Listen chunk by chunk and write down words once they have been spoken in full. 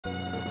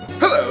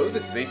Hello,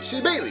 this is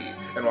H.C. Bailey,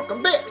 and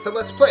welcome back to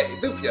Let's Play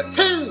Lufia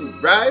 2,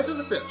 Rise of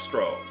the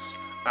Sinstrels.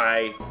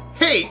 I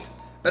hate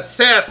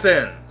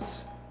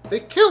assassins!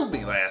 They killed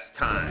me last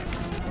time.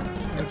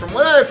 And from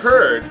what I've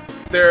heard,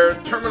 their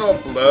terminal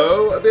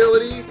blow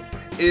ability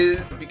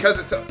is, because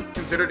it's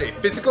considered a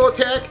physical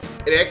attack,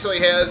 it actually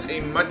has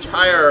a much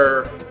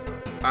higher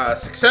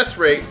success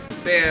rate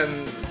than,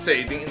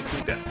 say, the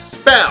instant death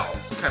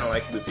spells, kind of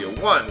like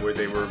Lufia 1, where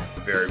they were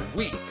very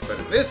weak. But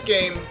in this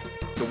game,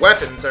 the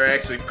weapons are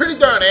actually pretty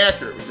darn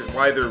accurate, which is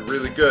why they're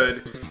really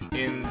good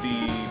in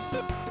the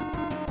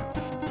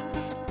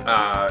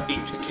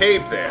ancient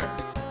cave there.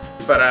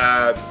 But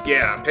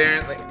yeah,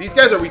 apparently these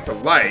guys are weak to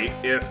light.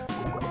 If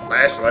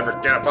Flash will ever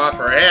get up off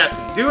her ass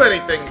and do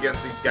anything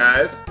against these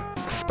guys.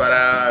 But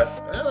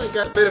well, they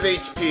got a bit of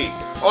HP.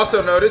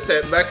 Also notice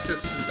that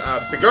Lexus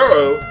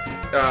Figaro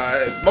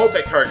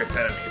multi-targets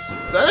enemies.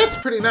 So that's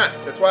pretty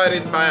nice. That's why I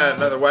didn't buy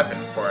another weapon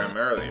for him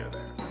earlier there.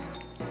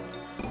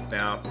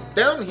 Now,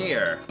 down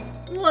here,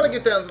 we want to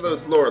get down to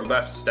those lower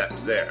left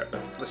steps there,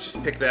 but let's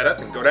just pick that up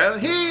and go down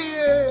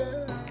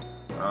here.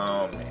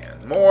 Oh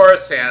man, more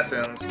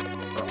assassins.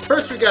 Well,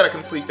 first we gotta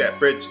complete that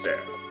bridge there.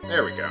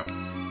 There we go.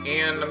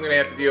 And I'm gonna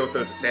have to deal with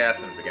those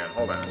assassins again.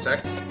 Hold on a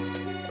sec.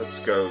 Let's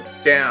go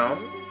down.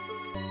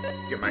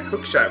 Get my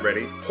hook shot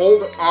ready.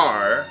 Hold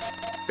R.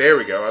 There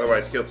we go,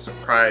 otherwise he'll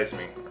surprise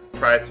me.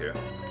 Try to.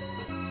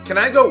 Can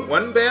I go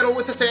one battle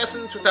with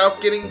assassins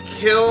without getting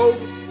killed?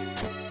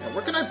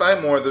 Where can I buy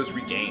more of those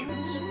regains?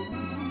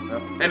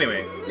 Well,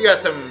 anyway, we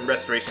got some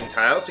restoration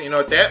tiles, so you know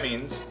what that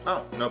means.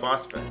 Oh, no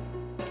boss fight.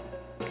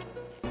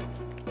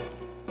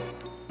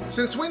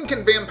 Since when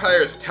can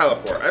vampires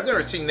teleport? I've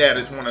never seen that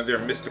as one of their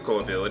mystical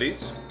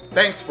abilities.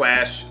 Thanks,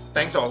 Flash.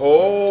 Thanks a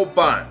whole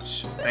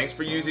bunch. Thanks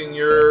for using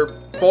your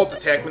bolt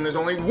attack when there's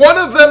only one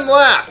of them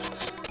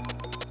left!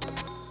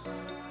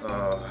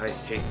 Oh, I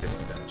hate this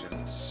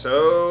dungeon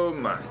so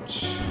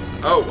much.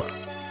 Oh well.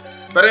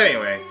 But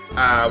anyway,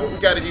 what we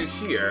gotta do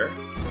here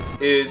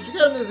is we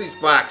gotta move these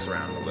blocks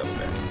around a little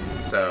bit.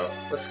 So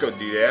let's go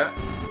do that.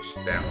 Push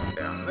that one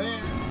down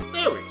there.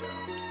 There we go.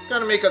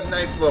 Gotta make a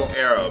nice little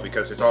arrow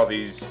because there's all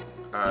these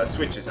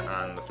switches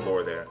on the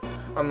floor there.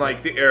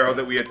 Unlike the arrow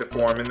that we had to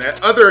form in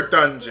that other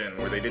dungeon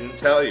where they didn't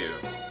tell you.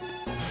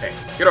 Hey,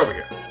 get over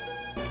here.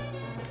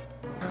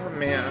 Oh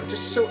man, I'm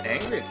just so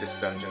angry at this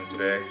dungeon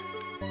today.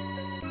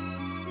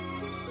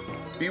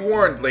 Be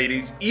warned,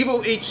 ladies,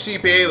 evil H.C.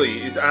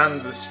 Bailey is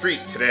on the street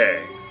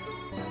today.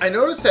 I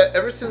noticed that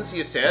ever since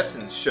the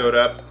assassins showed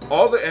up,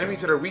 all the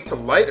enemies that are weak to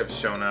light have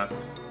shown up.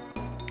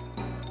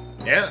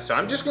 Yeah, so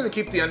I'm just gonna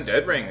keep the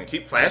undead ring and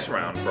keep Flash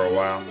around for a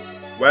while.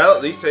 Well,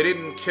 at least they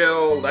didn't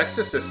kill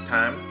Lexus this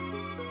time.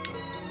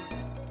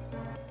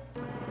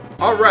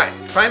 Alright,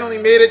 finally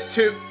made it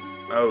to...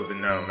 Oh,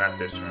 no, not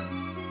this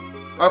room.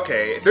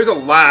 Okay, there's a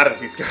lot of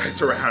these guys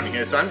around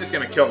here, so I'm just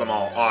gonna kill them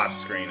all off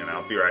screen and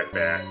I'll be right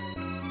back.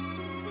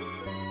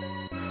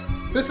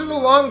 This is a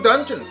long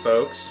dungeon,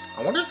 folks.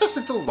 I wonder if this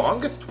is the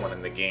longest one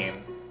in the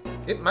game.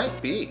 It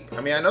might be.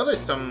 I mean, I know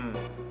there's some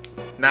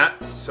not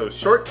so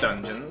short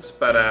dungeons,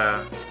 but,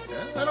 yeah,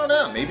 I don't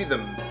know. Maybe the...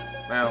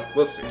 Well,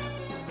 we'll see.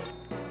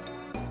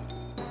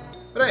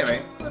 But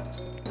anyway,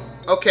 let's...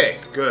 Okay,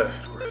 good.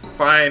 We're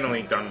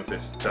finally done with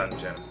this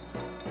dungeon.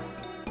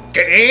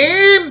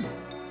 Game!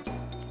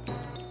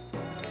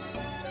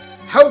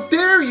 How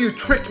dare you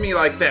trick me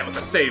like that with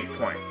a save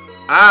point?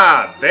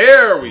 Ah,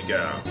 there we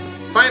go.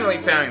 Finally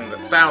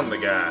found the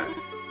guy.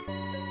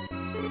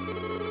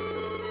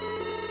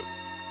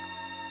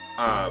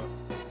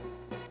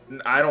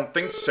 I don't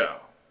think so.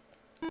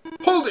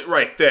 Hold it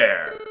right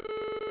there.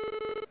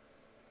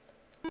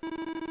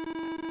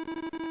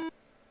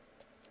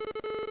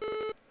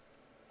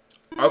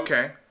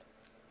 Okay.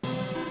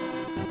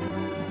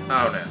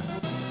 Oh no.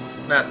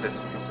 Not this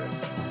music.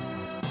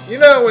 You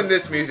know when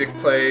this music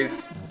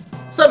plays,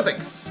 something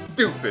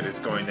stupid is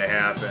going to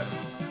happen.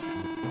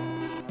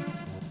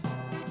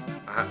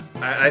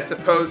 I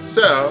suppose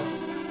so.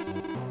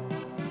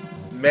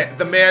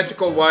 The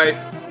Magical Wife.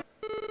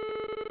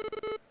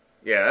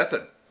 Yeah, that's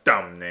a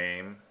dumb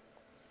name.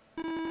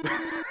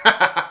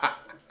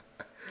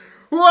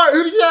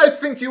 Who do you guys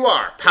think you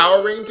are?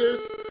 Power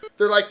Rangers?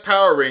 They're like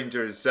Power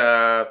Rangers,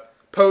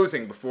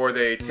 posing before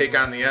they take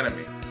on the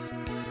enemy.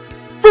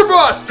 For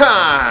boss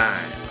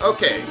time!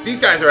 Okay, these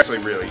guys are actually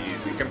really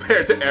easy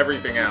compared to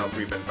everything else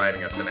we've been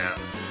fighting up to now.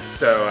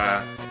 So,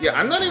 yeah,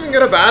 I'm not even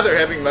going to bother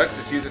having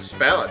Lexus use a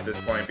spell at this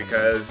point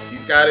because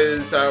he's got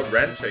his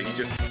wrench that he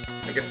just,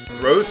 I guess,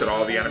 throws at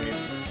all the enemies.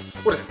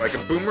 What is it, like a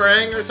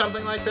boomerang or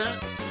something like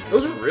that?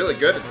 Those were really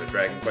good in the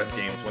Dragon Quest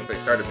games once they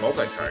started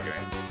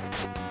multi-targeting.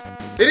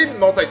 They didn't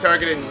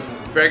multi-target in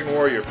Dragon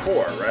Warrior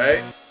 4,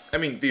 right? I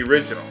mean, the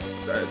original,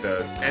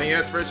 the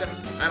NES version?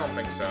 I don't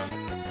think so.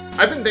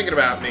 I've been thinking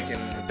about making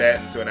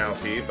that into an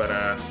LP, but,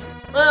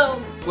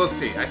 well, we'll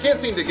see. I can't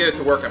seem to get it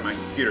to work on my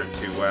computer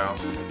too well.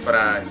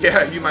 But,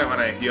 yeah, you might want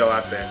to heal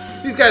up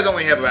there. These guys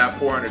only have about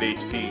 400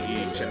 HP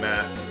each, and,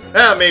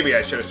 well, maybe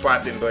I should have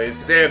swapped in blades,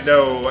 because they have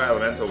no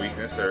elemental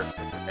weakness or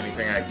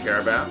anything I care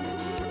about.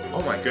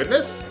 Oh my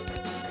goodness!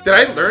 Did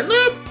I learn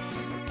that?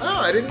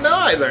 Oh, I didn't know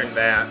I learned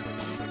that.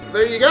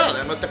 There you go.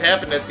 That must have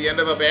happened at the end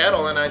of a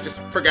battle, and I just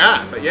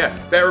forgot. But yeah,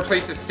 that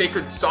replaces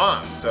Sacred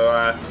Song. So,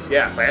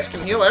 yeah, Flash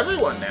can heal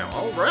everyone now.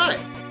 All right.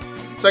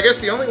 So I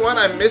guess the only one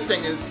I'm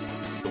missing is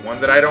the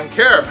one that I don't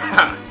care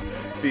about.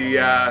 The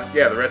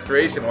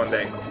Restoration one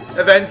day.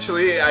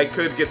 Eventually, I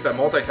could get the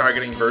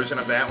multi-targeting version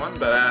of that one,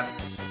 but,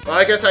 well,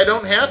 I guess I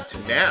don't have to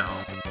now.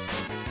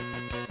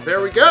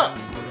 There we go.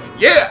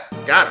 Yeah!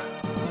 Got him.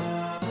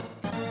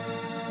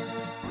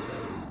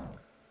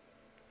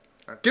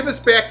 Give us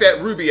back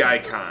that ruby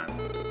icon.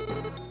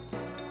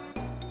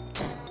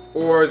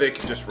 Or they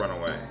can just run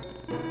away.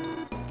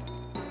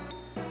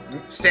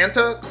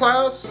 Santa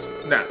Claus?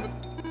 No.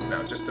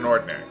 No, just an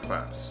ordinary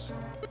Claus.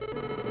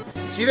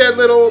 See that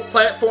little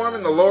platform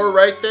in the lower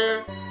right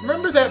there?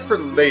 Remember that for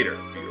later,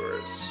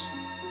 viewers.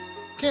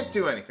 Can't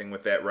do anything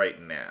with that right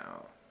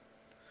now.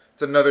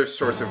 It's another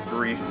source of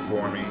grief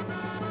for me.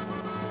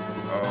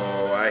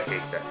 Oh, I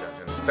hate that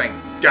dungeon.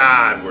 Thank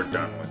God we're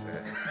done with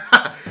it.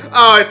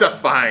 Oh, it's a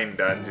fine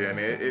dungeon.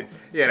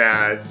 You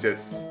know, it's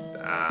just,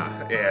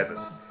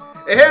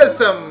 it has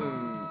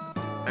some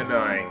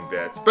annoying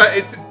bits, but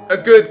it's a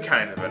good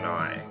kind of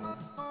annoying.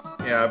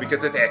 You know,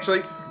 because it's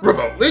actually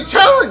remotely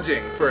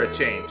challenging for a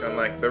change,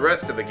 unlike the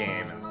rest of the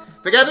game. And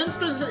they got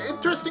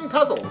interesting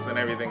puzzles and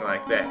everything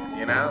like that,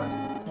 you know?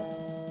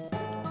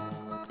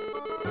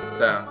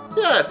 So,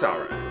 yeah, it's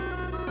alright.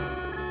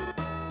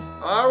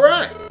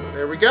 Alright,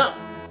 there we go.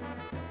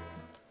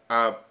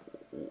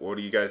 What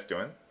are you guys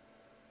doing?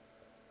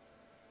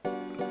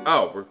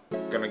 Oh, we're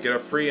gonna get a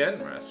free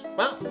end rest.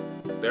 Well,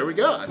 there we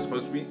go. I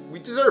suppose we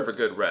deserve a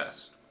good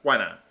rest. Why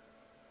not?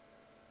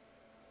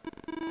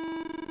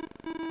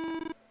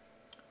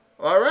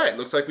 Alright,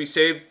 looks like we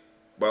saved,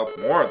 well,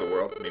 more of the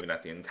world. Maybe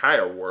not the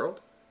entire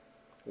world.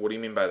 What do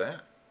you mean by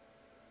that?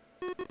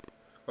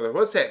 Well, there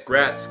was that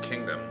Gratz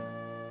Kingdom.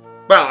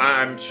 Well,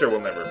 I'm sure we'll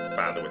never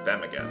bother with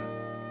them again.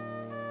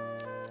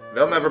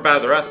 They'll never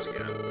bother us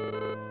again.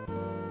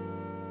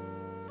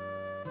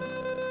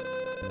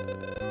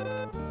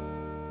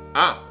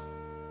 Ah.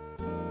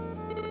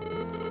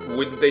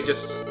 Wouldn't they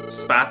just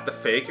spot the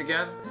fake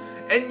again?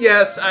 And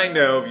yes, I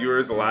know,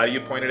 viewers, a lot of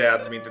you pointed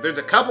out to me that there's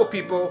a couple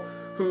people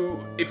who,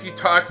 if you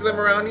talk to them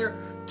around here,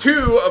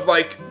 2 of,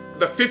 like,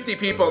 the 50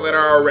 people that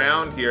are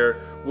around here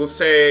will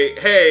say,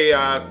 hey,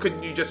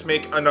 couldn't you just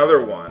make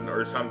another one,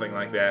 or something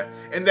like that.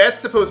 And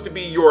that's supposed to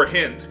be your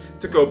hint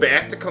to go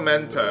back to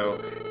Clemento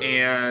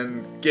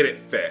and get it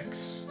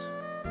fixed.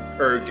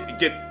 Or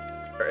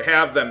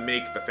have them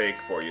make the fake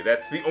for you.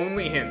 That's the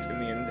only hint in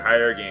the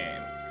entire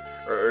game.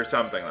 Or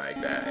something like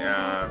that.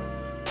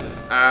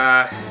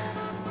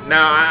 No,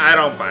 I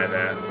don't buy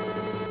that.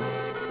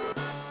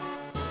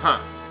 Huh.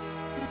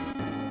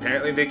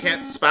 Apparently they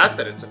can't spot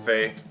that it's a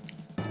fake.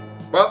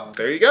 Well,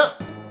 there you go.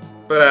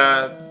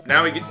 But,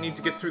 now we need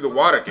to get through the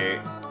water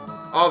gate.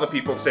 All the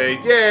people say,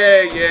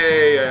 yay,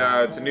 yay,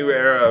 it's a new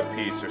era of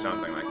peace, or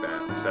something like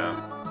that, so.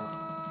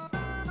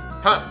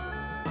 Huh.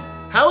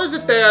 How is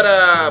it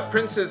that,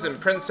 princes and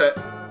princesses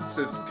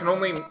can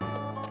only,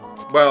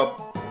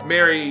 well,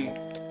 marry,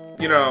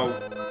 you know,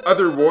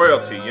 other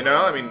royalty, you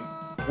know? I mean,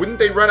 wouldn't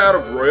they run out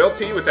of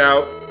royalty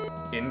without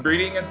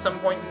inbreeding at some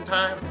point in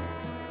time?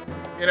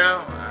 You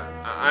know?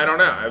 I don't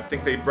know. I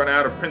think they'd run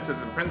out of princes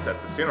and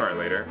princesses sooner or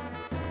later.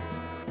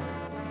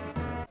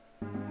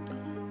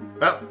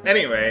 Well,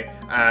 anyway,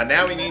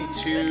 now we need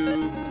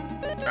to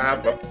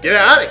well, get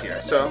out of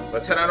here. So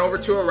let's head on over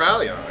to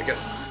Aurelio. I guess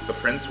the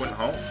prince went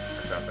home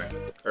or something.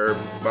 Or,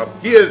 well,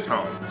 he is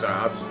home, so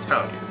I'll just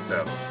tell you.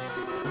 So,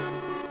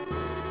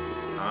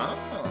 oh,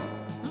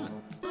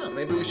 well,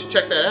 maybe we should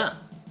check that out.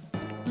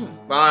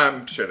 Well,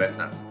 I'm sure that's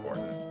not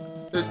important.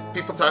 There's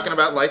people talking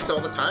about lights all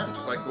the time,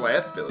 just like the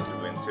last village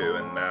we went to,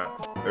 and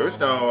there was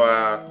no,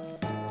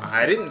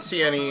 I didn't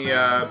see any,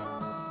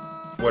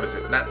 what is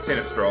it? Not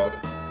Sinistral.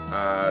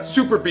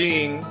 Super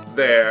being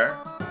there.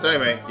 So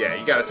anyway, yeah,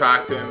 you gotta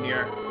talk to him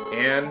here,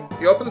 and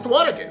he opens the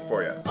water gate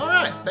for you.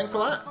 Alright, thanks a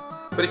lot.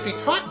 But if you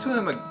talk to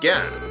him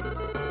again,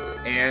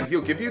 and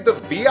he'll give you the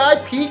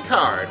VIP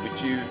card,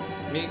 which you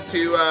need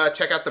to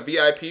check out the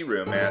VIP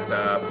room at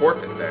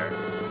Forfeit there.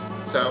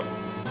 So,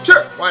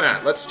 sure, why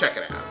not? Let's check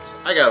it out.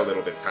 I got a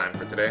little bit of time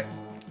for today.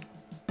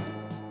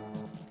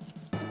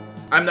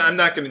 I'm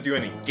not gonna do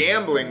any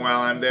gambling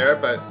while I'm there,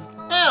 but,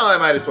 well, I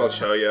might as well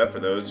show you for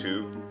those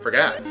who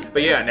forgot.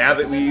 But yeah, now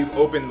that we've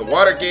opened the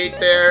water gate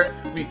there,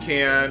 we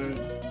can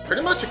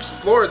pretty much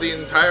explore the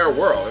entire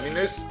world. I mean,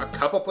 there's a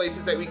couple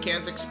places that we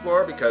can't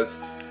explore because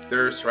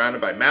they're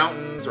surrounded by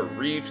mountains or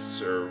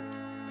reefs or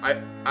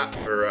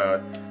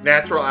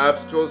natural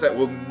obstacles that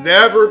we'll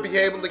never be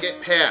able to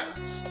get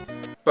past.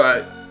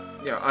 But,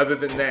 you know, other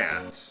than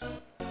that,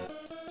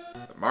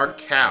 the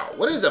Marcow.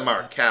 What is a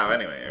Marcow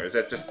anyway? Or is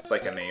that just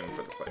like a name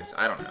for the place?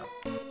 I don't know.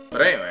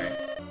 But anyway,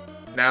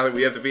 now that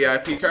we have the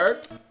VIP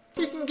card,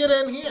 you can get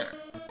in here.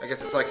 I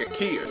guess it's like a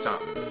key or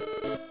something.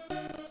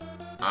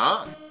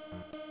 Ah.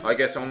 I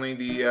guess only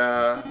the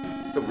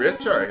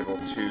rich are able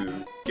to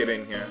get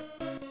in here.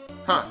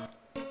 Huh.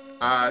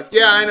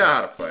 Yeah, I know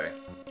how to play.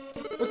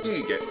 What do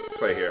you get to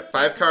play here?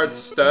 5-card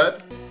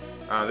stud?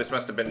 This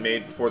must have been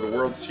made before the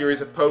World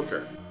Series of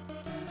Poker.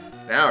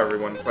 Now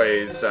everyone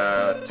plays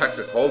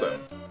Texas Hold'em.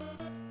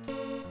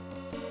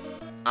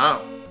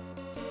 Oh.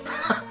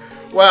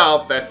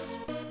 Well, that's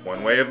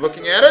one way of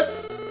looking at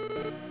it.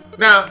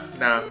 No.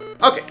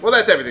 Okay, well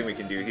that's everything we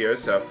can do here,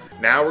 so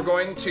now we're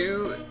going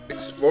to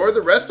explore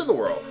the rest of the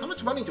world. How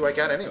much money do I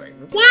got anyway?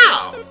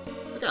 Wow!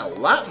 I got a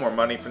lot more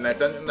money from that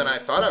dungeon than I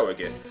thought I would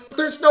get. But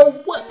there's no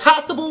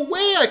possible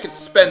way I could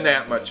spend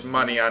that much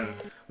money on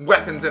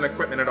weapons and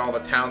equipment at all the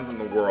towns in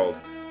the world.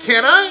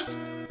 Can I?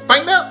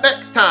 Find out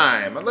next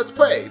time on Let's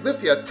Play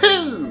Lufia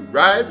 2,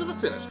 Rise of the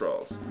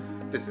Sinistrals.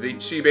 This is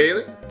H.C.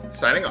 Bailey,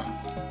 signing off.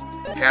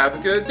 Have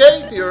a good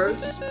day,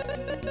 viewers.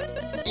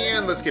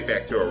 And let's get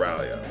back to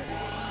Aurelio.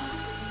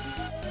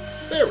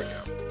 There we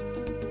go.